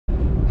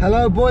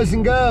Hello boys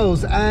and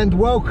girls, and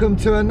welcome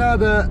to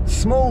another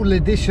small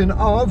edition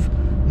of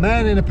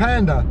Man in a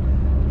Panda.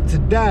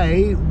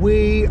 Today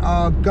we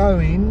are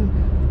going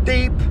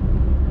deep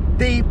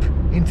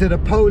into the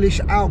Polish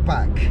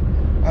outback.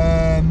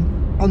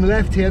 On the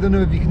left here, I don't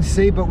know if you can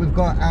see, but we've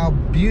got our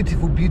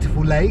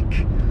beautiful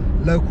lake,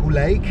 local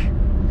lake,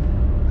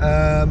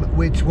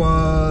 which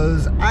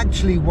was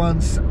actually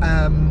once,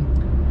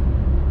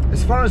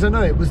 as far as I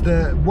know, it was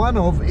the one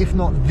of, if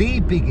not the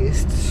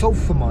biggest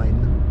sulfur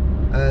mine,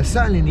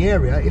 certainly in the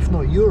area, if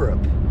not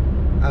Europe,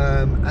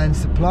 and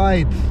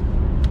supplied,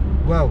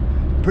 well,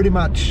 pretty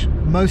much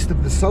most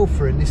of the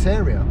sulfur in this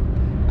area,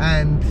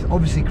 and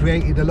obviously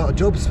created a lot of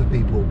jobs for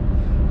people.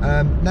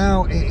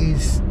 Now it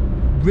is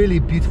really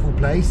a beautiful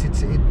place.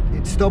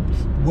 It stopped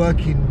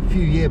working a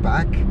few years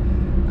back.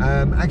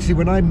 Actually,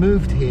 when I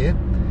moved here,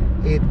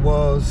 it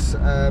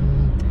wasn't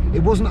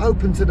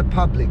open to the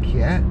public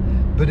yet,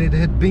 but it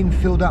had been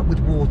filled up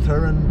with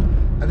water, and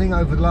I think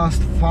over the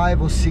last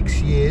 5 or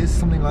 6 years,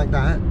 something like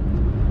that,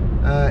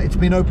 it's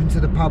been open to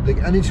the public,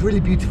 and it's really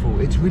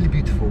beautiful. It's really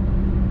beautiful.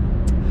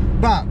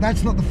 But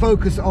that's not the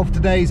focus of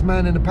today's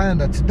Man in a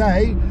Panda.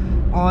 Today,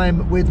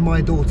 I'm with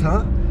my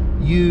daughter.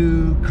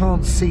 You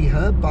can't see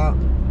her, but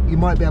you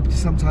might be able to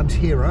sometimes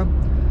hear her.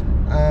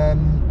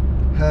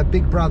 Her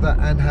big brother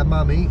and her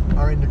mummy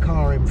are in the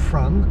car in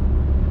front.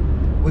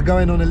 We're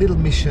going on a little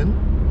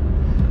mission.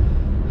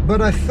 But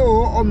I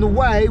thought on the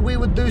way we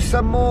would do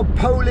some more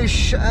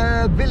Polish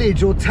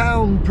village or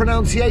town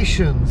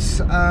pronunciations,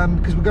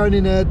 because we're going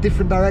in a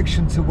different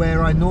direction to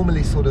where I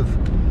normally sort of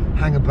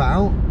hang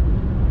about.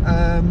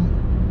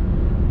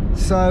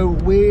 So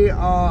we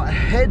are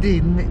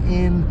heading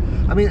in,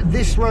 I mean,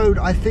 this road,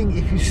 I think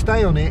if you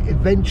stay on it,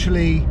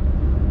 eventually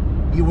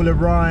you will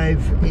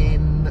arrive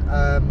in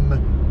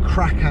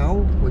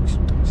Krakow, which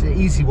is an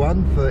easy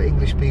one for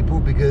English people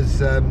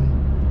because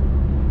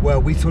well,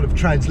 we sort of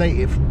translate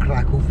it from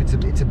Krakow.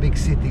 It's a big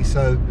city,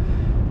 so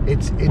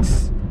it's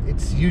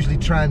usually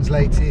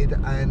translated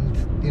and,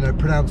 you know,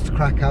 pronounced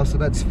Krakow, so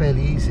that's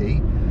fairly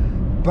easy.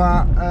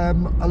 But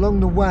along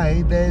the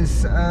way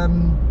there's a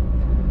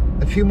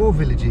few more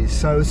villages,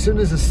 so as soon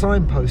as a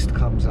signpost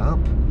comes up,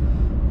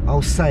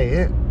 I'll say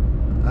it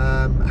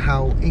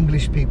how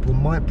English people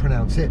might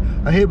pronounce it.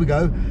 Oh, here we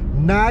go.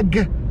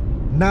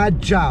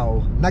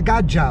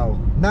 Nagnałdział.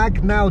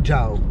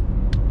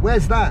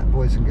 Where's that,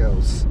 boys and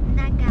girls?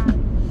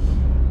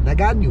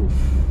 Naganiów,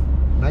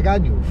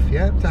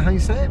 yeah? Is that how you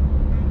say it?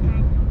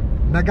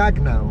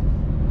 Nagagnał.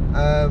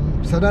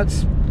 So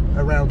that's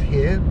around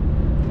here.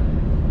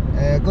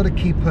 Got to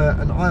keep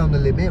an eye on the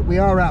limit. We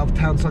are out of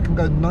town, so I can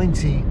go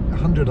 90,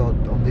 100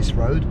 odd on this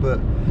road, but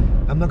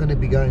I'm not going to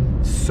be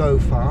going so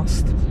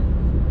fast.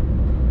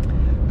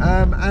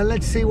 And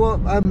let's see what,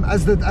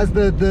 as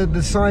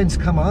the signs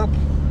come up,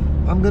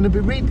 I'm going to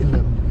be reading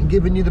them and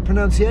giving you the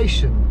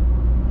pronunciation.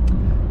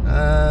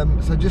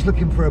 So just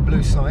looking for a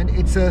blue sign.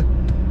 It's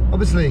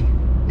obviously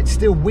it's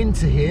still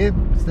winter here.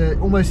 It's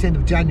almost the end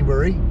of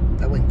January.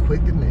 That went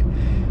quick, didn't it?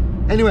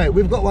 Anyway,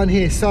 we've got one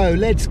here, so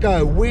let's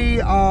go.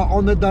 We are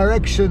on the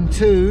direction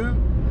to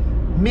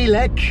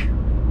Milek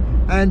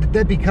and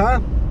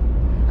Debika,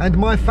 and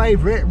my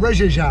favourite,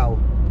 Rzeszów.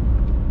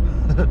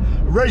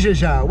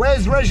 Rzeszów.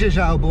 Where's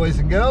Rzeszów, boys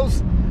and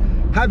girls?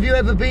 Have you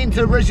ever been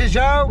to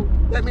Rzeszów?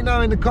 Let me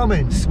know in the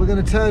comments. We're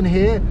going to turn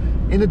here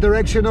in the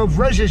direction of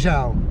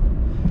Rzeszów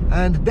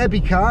and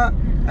Debika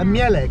and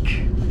Mielek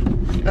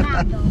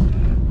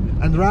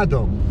and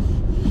Radom.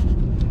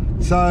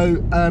 So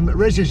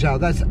Rzeszów,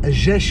 that's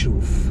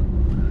Rzeszów.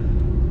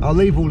 I'll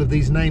leave all of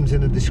these names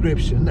in the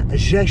description.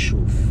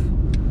 Rzeszów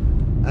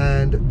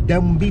and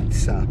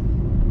Dębica.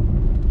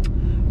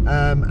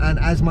 And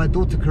as my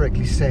daughter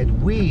correctly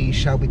said, we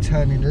shall be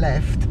turning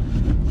left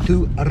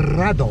to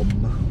Radom.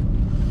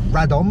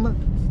 Radom,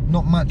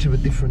 not much of a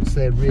difference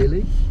there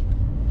really.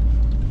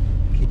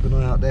 Keep an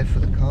eye out there for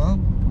the car.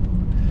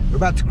 We're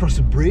about to cross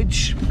a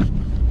bridge.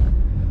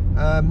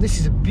 This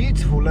is a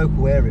beautiful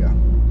local area.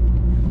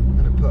 I'm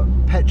going to put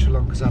petrol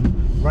on because I'm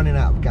running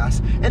out of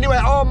gas. Anyway,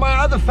 oh, my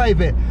other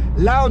favourite,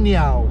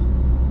 Loniau.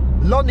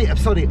 Loniau.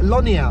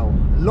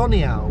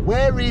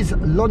 Where is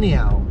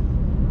Loniau?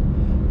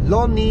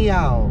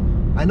 Loniau.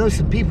 I know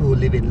some people who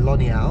live in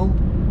Loniau.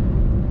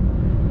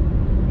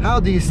 How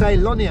do you say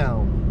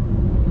Loniau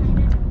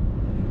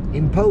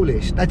in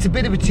Polish? That's a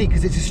bit of a cheat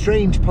because it's a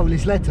strange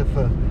Polish letter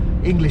for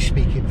English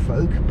speaking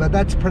folk, but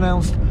that's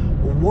pronounced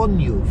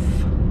Woniów.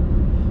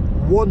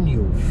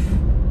 Woniów.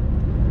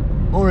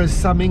 Or as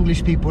some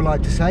English people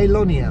like to say,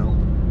 Loniau.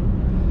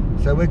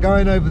 So we're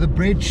going over the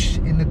bridge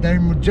in the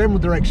general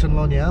direction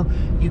Loniau.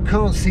 You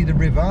can't see the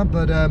river,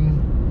 but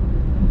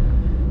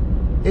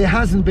it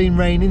hasn't been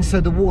raining, so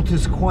the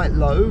water's quite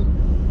low.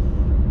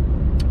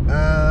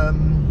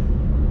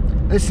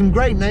 There's some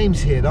great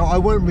names here though. I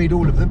won't read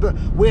all of them, but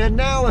we are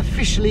now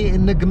officially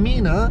in the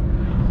gmina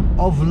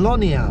of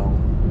Loniau.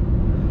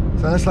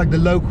 So that's like the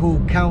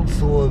local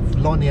council of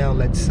Loniau,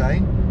 let's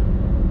say.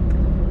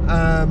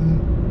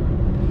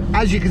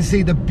 As you can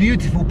see, the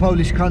beautiful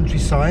Polish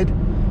countryside,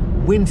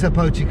 winter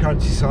Polish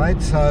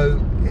countryside. So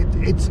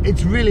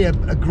it's really a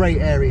great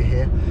area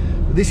here.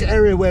 This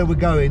area where we're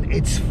going,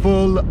 it's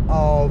full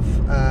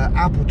of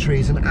apple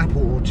trees and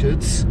apple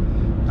orchards.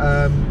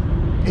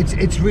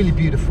 It's really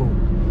beautiful.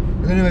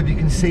 I don't know if you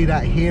can see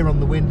that here on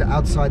the window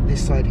outside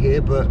this side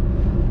here, but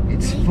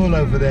it's full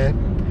over there.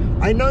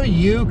 I know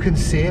you can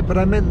see it, but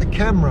I meant the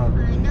camera.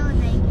 I know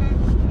they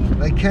can.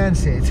 They can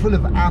see it. It's full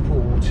of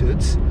apple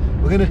orchards.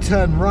 We're going to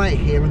turn right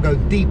here and go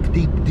deep,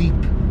 deep, deep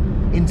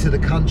into the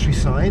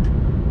countryside.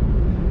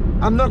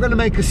 I'm not going to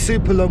make a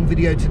super long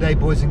video today,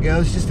 boys and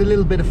girls. Just a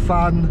little bit of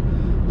fun,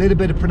 a little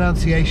bit of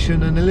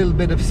pronunciation, and a little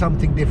bit of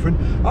something different.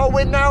 Oh,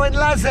 we're now in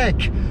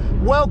Lazek.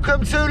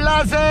 Welcome to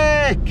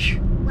Lazek.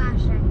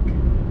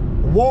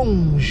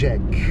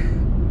 Wążek.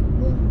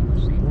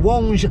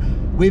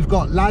 We've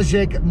got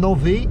Lazek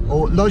Nowy,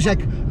 or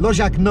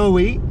Lożak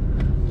Nowy.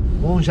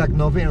 Wążek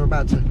Nowy. I'm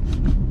about to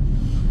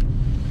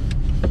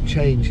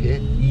change here.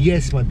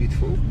 Yes, my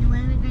beautiful.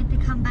 When we're going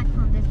to come back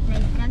from this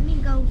place, can we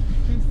go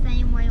the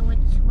same way which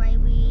way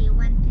we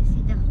went to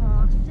see the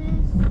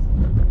horses?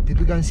 Did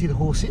we go and see the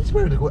horses?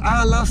 Where are the horses?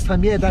 Ah, last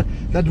time, yeah,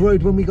 that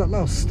road when we got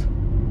lost.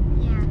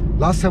 Yeah.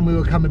 Last time we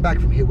were coming back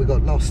from here, we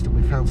got lost and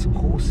we found some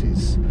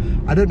horses.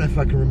 I don't know if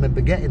I can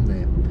remember getting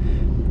there.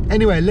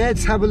 Anyway,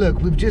 let's have a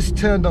look. We've just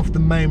turned off the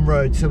main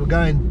road, so we're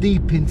going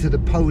deep into the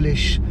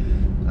Polish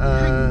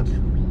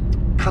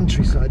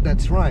countryside.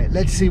 That's right.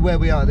 Let's see where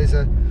we are. There's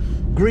a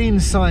green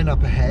sign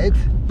up ahead,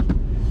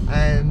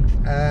 and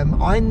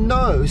I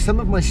know some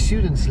of my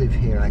students live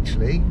here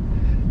actually.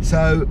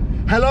 So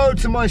hello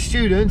to my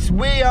students.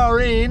 We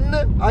are in,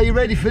 are you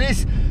ready for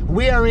this?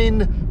 We are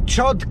in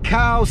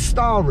Chodkał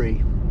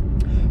Stary.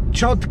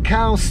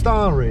 Chodkał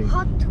Stary.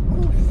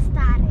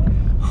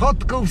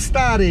 Chodków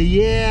Stary,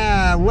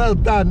 yeah, well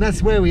done,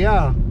 that's where we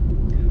are.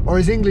 Or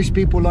as English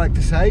people like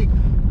to say,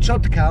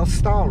 Chodkał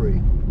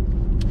Stary.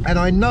 And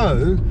I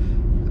know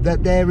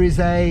that there is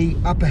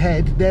up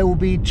ahead, there will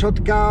be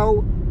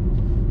Chodkał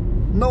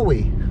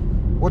Nowy.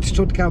 What's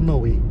Chodkał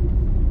Nowy?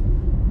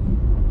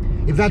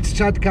 If that's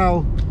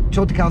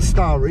Chodkał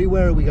Stary,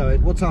 where are we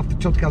going? What's after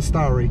Chodkał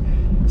Stary?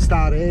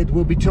 Stary, it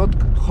will be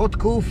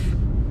Chodków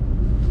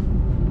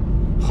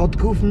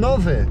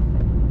Nowy.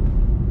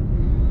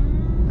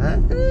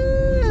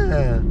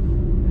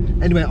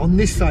 Anyway, on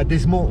this side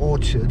there's more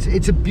orchards.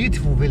 It's a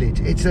beautiful village.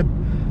 It's a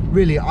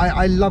really,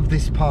 I love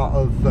this part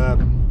of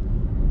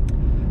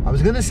I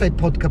was going to say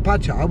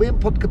Podkarpacia. Are we in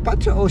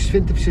Podkarpacia or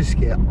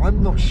Świętokrzyskie?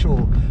 I'm not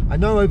sure. I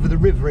know over the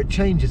river it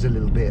changes a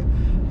little bit,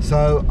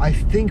 so I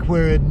think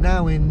we're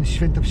now in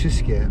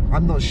Świętokrzyskie.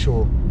 I'm not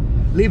sure.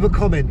 Leave a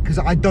comment because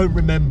I don't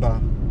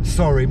remember.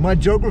 Sorry, my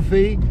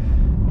geography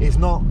is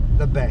not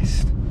the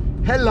best.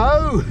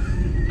 Hello.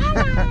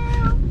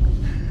 Hello.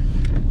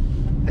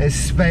 There's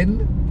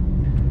Sven.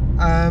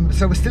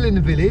 So we're still in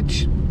the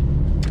village.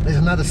 There's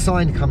another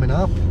sign coming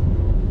up.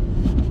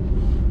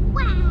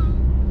 Wow.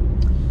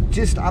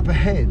 Just up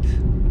ahead.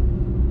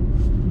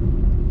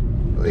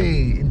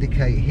 We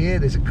indicate here.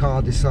 There's a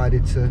car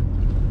decided to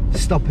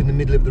stop in the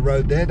middle of the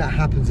road there. That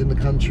happens in the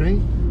country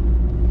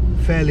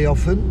fairly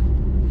often.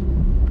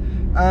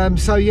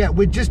 So yeah,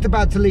 we're just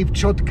about to leave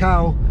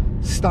Chodkał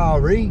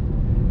Stary,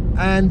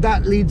 and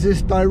that leads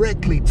us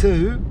directly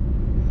to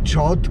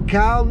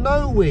Chodkał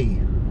Nowy.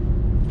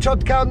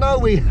 Chodkał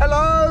Nowy,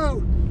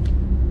 hello!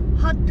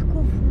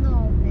 Chodków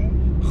Nowy.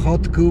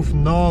 Chodków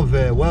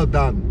Nowy, well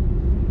done.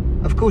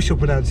 Of course your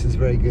pronouncing is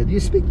very good.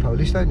 You speak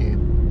Polish, don't you?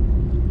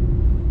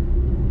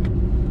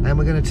 And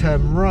we're going to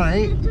turn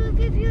right. Little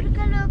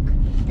Viviurka, look.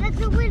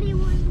 That's a willy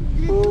one.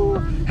 Little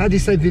one. How do you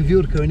say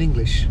Viviurka in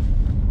English?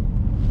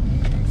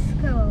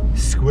 Squirrel.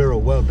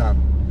 Squirrel, well done.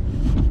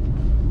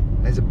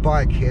 There's a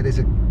bike here. There's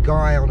a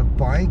guy on a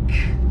bike.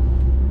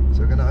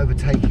 So we're going to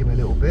overtake him a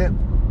little bit.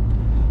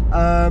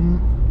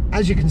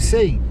 As you can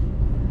see,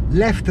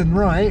 left and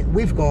right,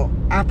 we've got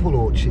apple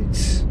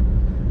orchards.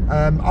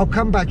 I'll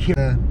come back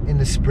here in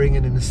the spring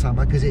and in the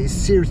summer because it is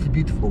seriously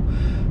beautiful.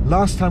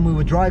 Last time we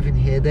were driving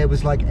here, there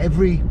was like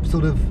every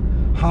sort of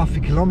half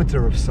a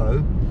kilometre or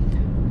so,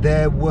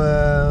 there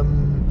were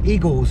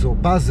eagles or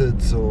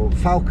buzzards or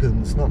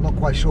falcons, not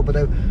quite sure, but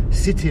they were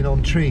sitting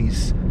on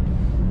trees,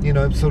 you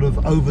know, sort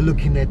of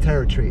overlooking their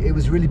territory. It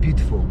was really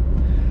beautiful.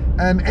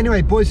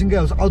 Anyway, boys and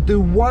girls, I'll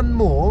do one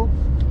more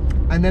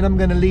and then I'm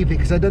going to leave it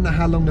because I don't know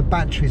how long the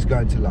battery is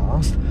going to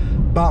last.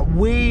 But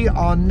we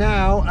are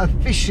now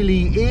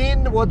officially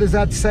in, what does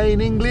that say in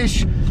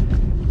English?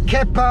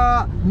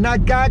 Kepa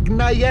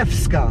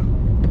Nagagnajewska.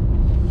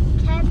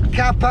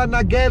 Kepa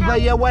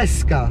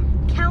Nagajewska.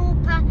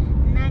 Kepa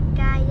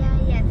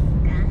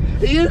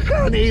Nagajewska. You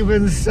can't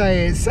even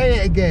say it. Say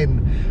it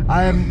again.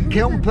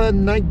 Kepa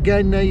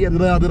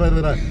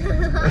Nagajewska.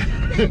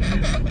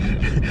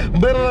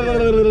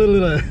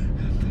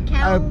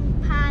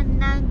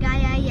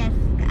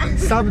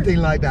 Something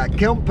like that.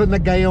 Kepa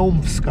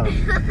Nagajewska.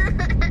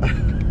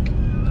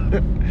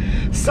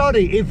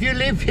 Sorry, if you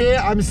live here,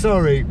 I'm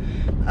sorry.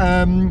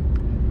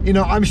 You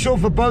know, I'm sure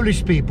for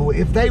Polish people,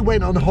 if they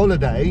went on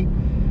holiday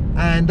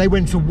and they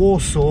went to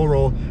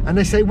Warsaw and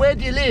they say, where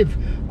do you live?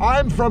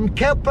 I'm from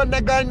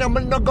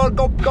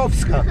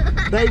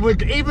Kelpanagajewska. They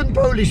would, even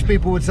Polish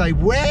people would say,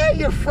 where are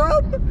you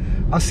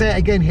from? I'll say it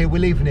again here, we're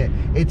leaving it.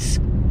 It's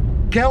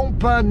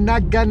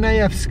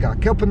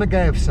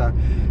Kelpanagajewska.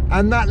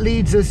 And that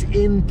leads us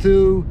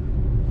into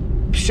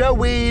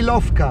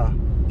Przewilovka.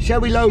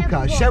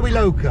 Przewłoka.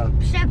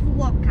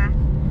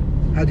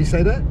 How do you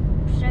say that?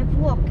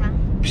 Przewłoka.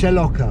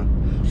 Przeloka.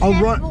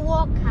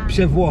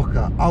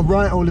 Przewłoka. I'll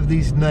write all of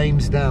these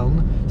names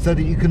down so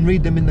that you can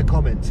read them in the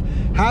comments.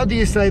 How do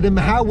you say them?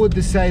 How would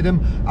they say them?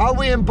 Are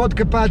we in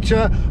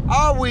Podkarpacia?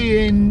 Are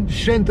we in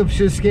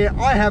Świętokrzyskie?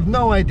 I have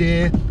no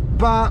idea,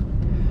 but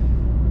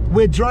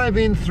we're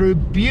driving through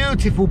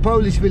beautiful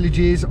Polish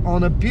villages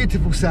on a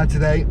beautiful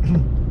Saturday.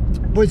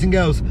 Boys and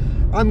girls,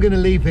 I'm going to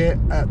leave it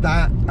at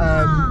that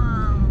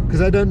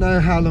because I don't know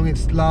how long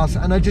it lasts,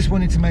 and I just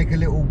wanted to make a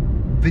little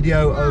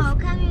video of...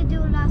 Can you do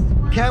last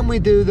one? Can we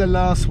do the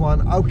last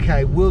one?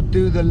 Okay, we'll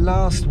do the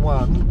last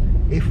one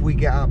if we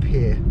get up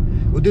here.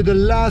 We'll do the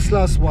last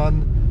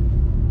one.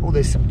 Oh,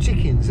 there's some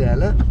chickens there,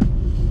 look.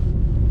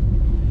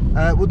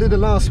 We'll do the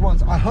last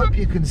ones. I hope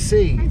you can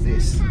see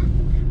this.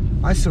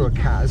 I saw a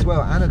cat as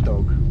well, and a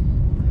dog.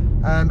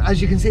 As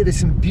you can see, there's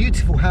some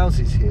beautiful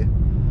houses here.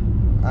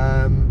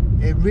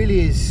 It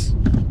really is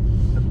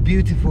a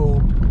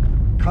beautiful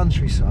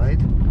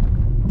countryside.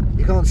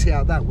 You can't see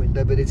out that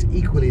window, but it's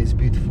equally as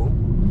beautiful.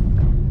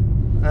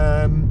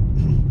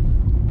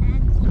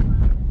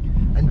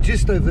 And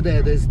just over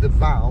there, there's the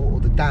Val, or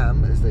the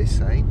dam, as they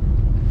say.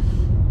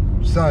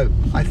 So,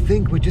 I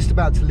think we're just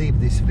about to leave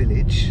this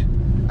village,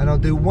 and I'll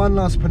do one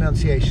last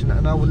pronunciation,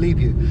 and I will leave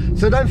you.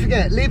 So don't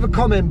forget, leave a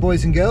comment,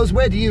 boys and girls.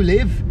 Where do you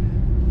live?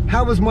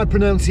 How was my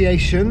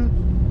pronunciation?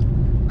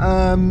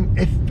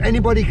 If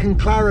anybody can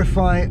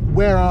clarify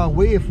where are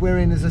we, if we're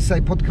in, as I say,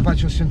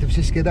 Podkarpacia or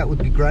Świętokrzyskie, that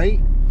would be great.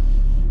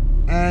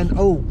 And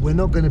oh, we're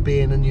not going to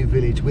be in a new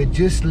village, we're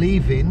just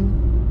leaving.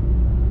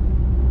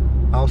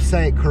 I'll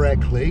say it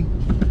correctly.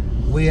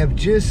 We have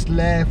just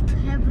left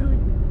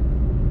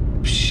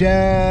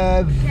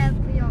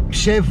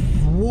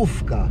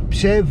Przewłoka.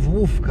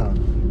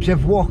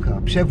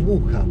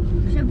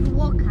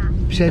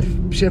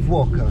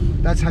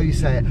 That's how you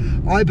say it.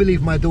 I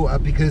believe my daughter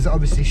because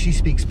obviously she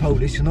speaks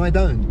Polish and I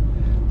don't.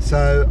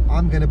 So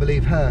I'm going to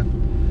believe her.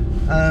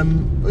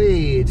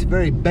 It's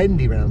very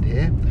bendy around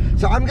here.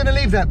 So I'm going to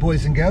leave that,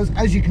 boys and girls.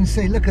 As you can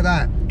see, look at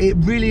that. It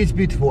really is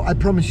beautiful. I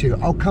promise you,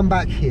 I'll come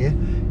back here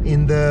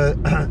in the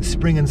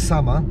spring and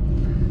summer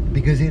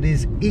because it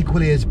is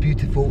equally as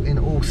beautiful in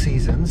all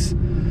seasons.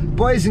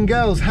 Boys and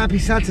girls, happy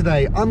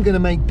Saturday. I'm going to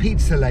make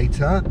pizza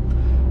later.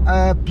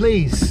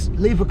 Please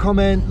leave a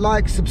comment,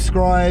 like,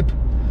 subscribe.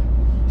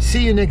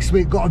 See you next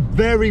week. Got a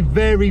very,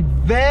 very,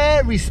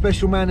 very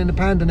special man in the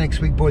Panda next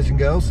week, boys and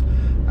girls.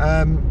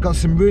 Got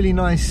some really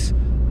nice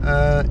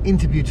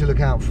interview to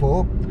look out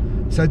for.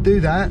 So do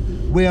that.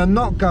 We are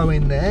not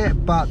going there,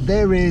 but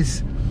there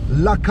is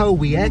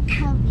Łukowiec.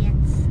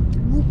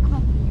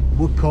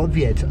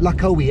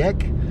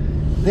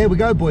 There we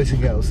go, boys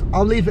and girls.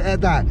 I'll leave it at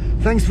that.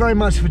 Thanks very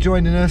much for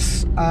joining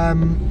us.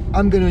 I'm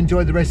going to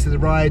enjoy the rest of the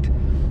ride,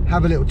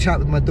 have a little chat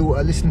with my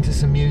daughter, listen to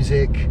some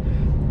music,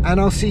 and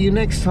I'll see you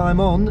next time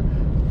on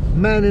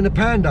Man in a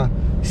Panda.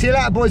 See you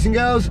later, boys and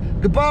girls.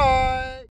 Goodbye.